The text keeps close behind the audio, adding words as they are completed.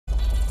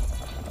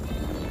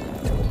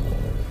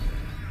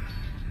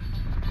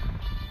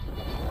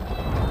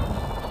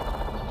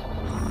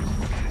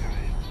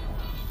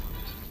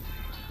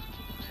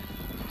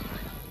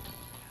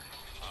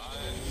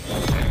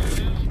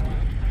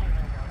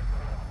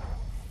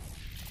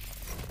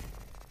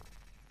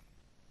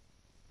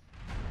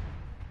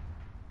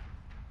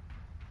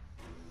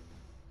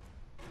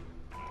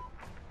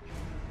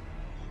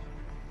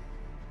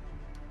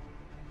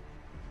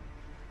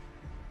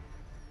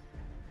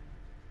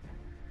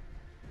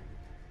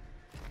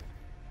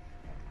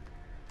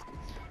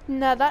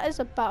Nah, that is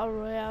a battle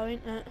royale,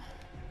 ain't it?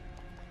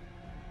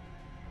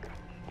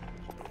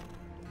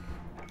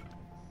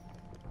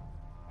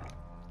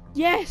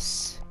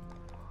 Yes!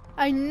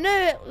 I knew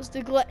it was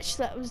the glitch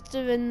that was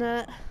doing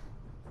that.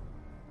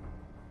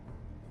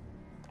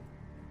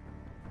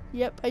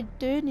 Yep, I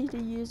do need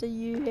to use a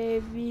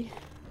UAV.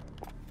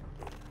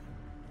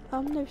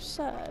 I'm no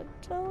sad.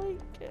 I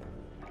like it.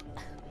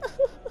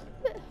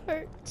 It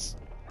hurts.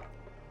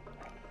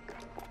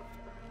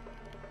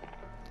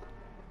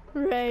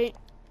 Right.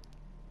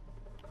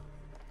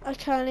 I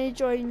can't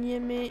join you,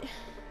 mate.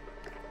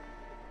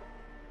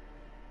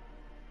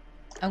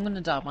 I'm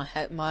gonna dye my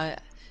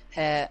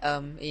hair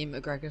Ian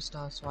McGregor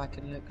style so I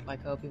can look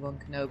like Obi-Wan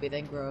Kenobi,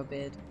 then grow a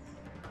beard.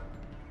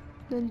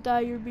 Then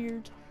dye your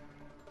beard.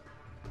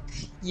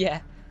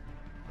 Yeah.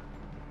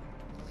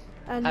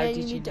 And How then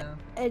did you you need know?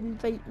 to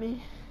invite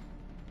me.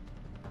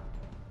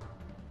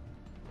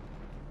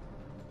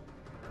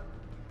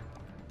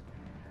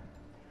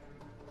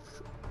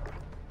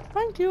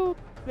 Thank you.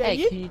 Hey,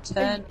 Ready? can you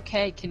turn?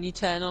 Okay, can you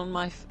turn on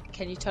my?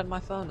 Can you turn my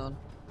phone on?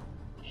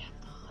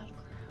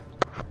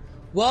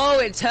 Whoa!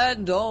 It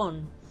turned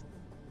on.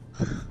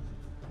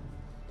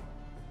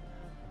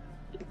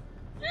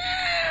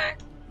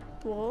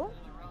 What?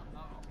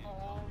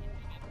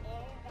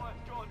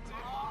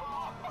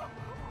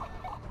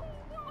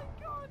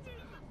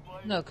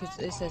 No, because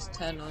it says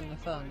turn on the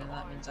phone, and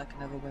that means I can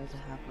have a way to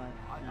have like.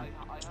 You know,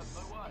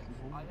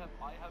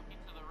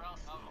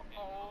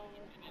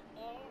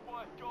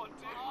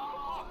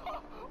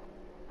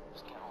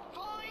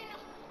 Fine!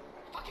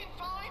 Fucking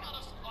fine!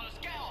 On a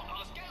scale,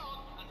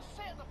 and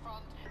sit at the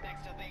front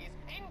next to these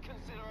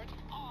inconsiderate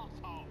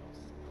arseholes.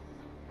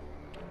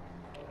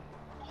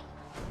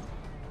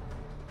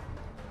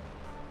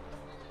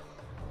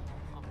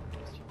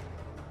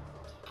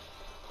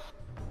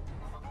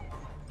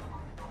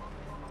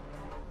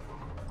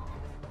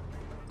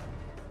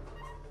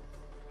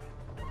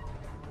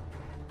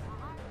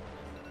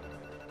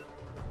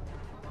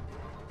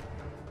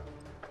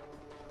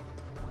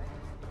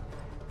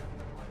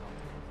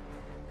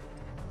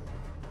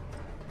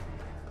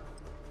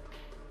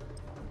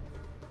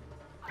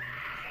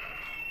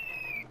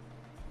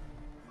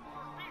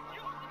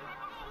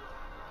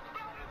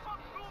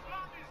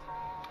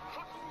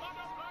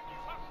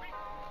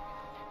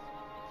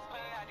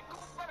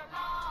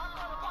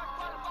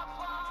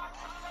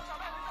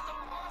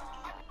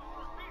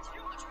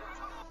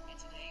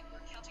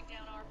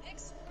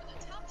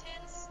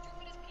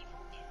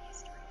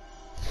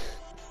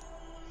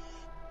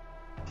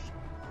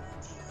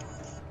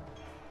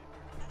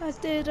 I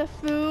did a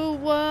full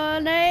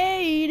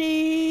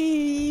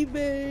 180,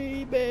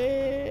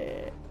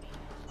 baby.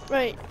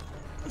 Right,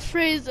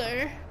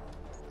 Fraser,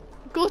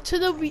 go to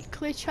the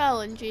weekly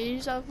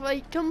challenges. I've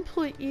like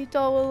completed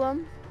all of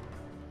them.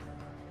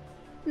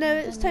 Now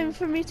it's time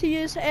for me to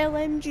use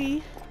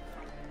LMG.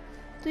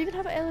 Do you even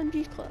have an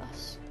LMG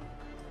class?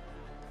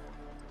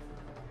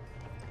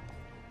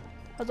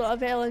 I don't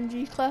have an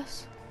LMG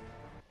class.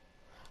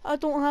 I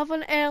don't have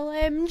an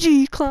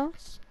LMG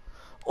class.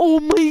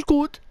 Oh my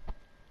god.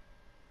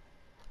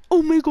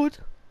 Oh my god.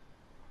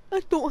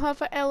 I don't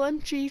have an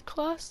LMG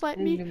class like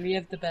me. we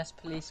have the best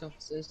police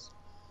officers.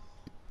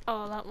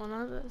 Oh, that one,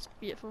 that's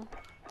beautiful.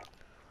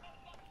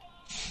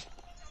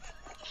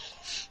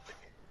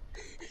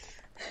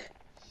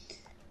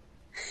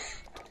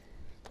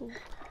 Told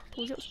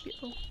you it was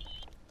beautiful.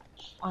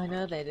 I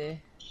know they do.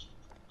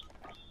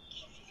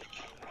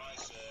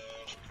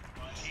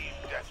 Team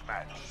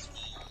deathmatch.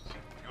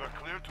 You are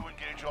clear to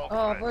engage all Oh,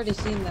 I've threats. already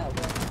seen that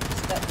one.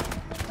 Step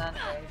on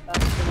That's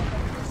the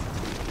one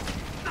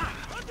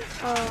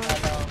Oh. I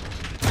know.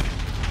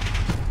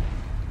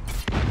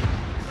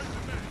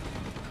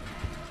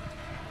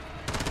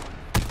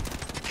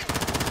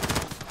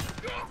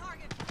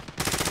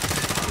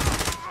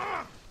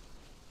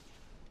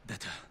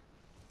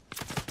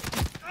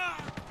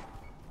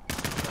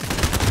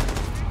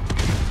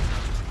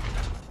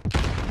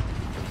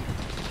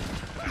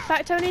 In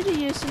fact, I need to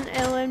use an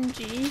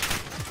LMG,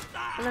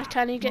 and I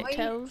can't get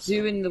kills.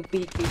 Doing the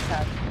weekly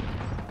tab.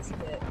 That's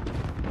it.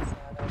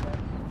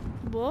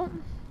 What?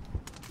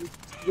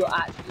 You're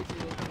actually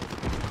doing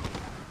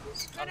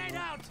it.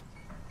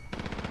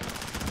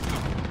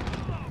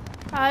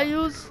 I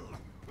use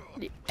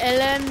the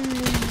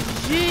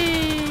LMG.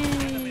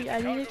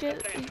 I need to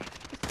get the 3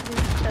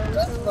 kills.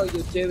 That's what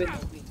you're doing the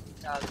weekly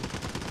tab.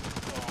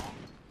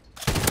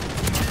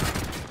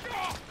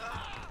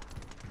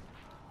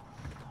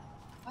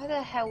 Why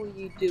the hell are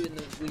you doing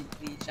the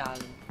weekly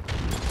challenge?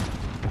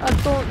 I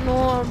don't know,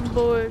 I'm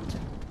bored.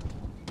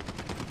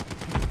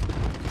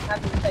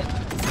 Haven't played it.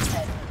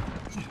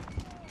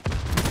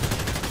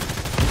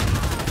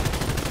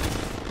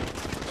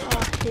 Oh, I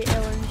hate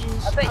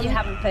LMGs. I bet you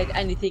haven't played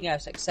anything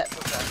else except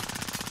for that.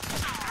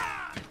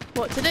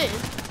 What, today?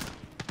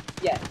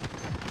 Yeah.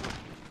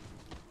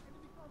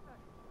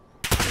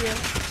 Yeah.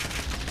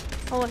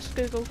 Unless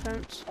Google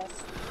counts.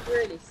 That's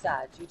really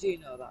sad. You do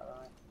know that,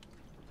 right?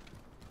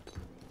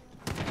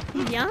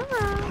 Yeah.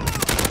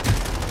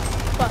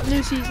 But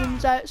new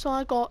season's out, so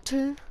I got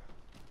to.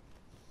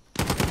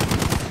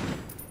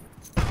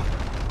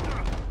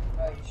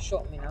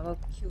 shot me, now go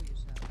kill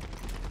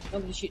yourself.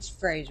 Nobody shoots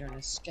Fraser and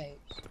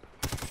escapes.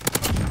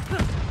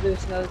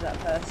 Lewis knows that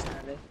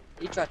personally.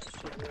 He tried to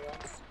shoot me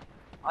once.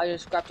 I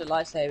just grabbed a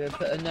lightsaber,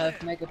 put a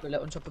Nerf Mega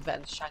Bullet on top of it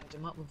and shanked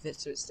him up with it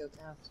so it still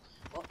counts.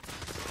 What?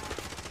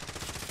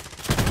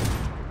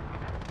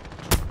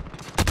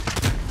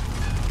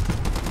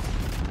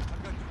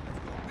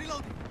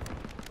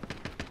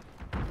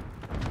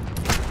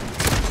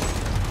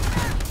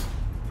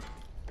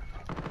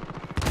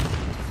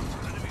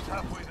 Enemy's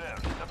halfway there.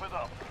 Step it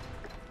up.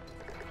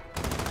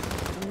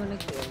 I'm gonna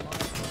kill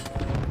myself.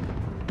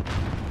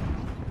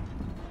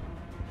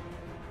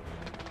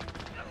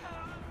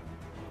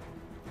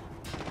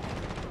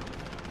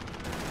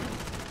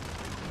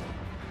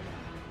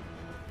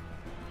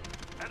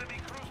 Enemy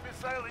cruise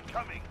missile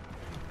incoming.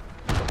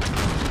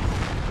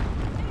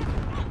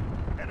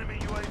 Enemy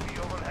UAV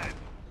overhead.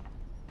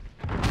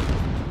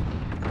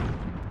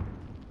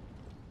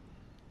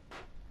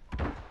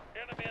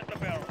 Enemy at the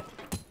barrel.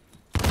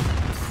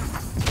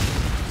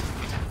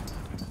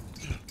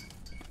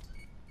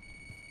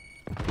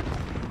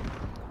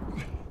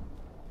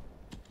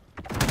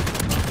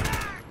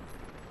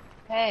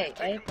 Hey,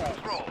 Apex.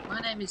 My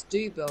name is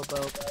Dubo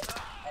Bobo,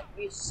 and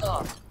you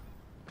suck.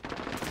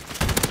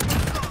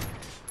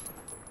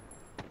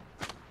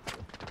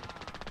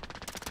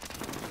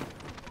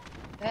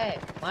 Hey,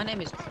 my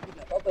name is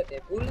Dubo Bobo de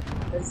Bull.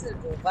 This is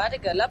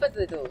Vadiga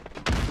Labadado.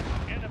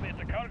 Enemy at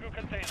the cargo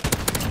container.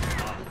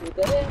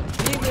 Today,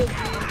 we will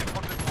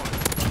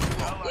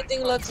be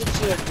eating lots of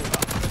children.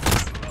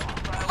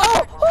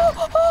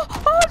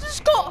 I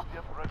just got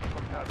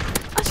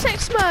a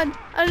 6-man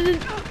and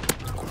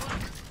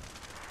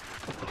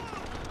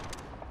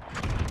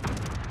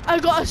I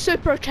got a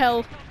super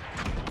kill.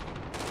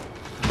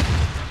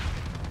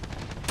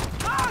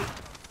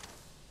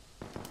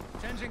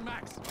 Changing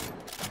max.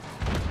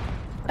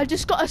 I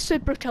just got a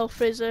super kill,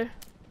 Fraser.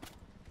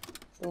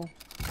 Cool.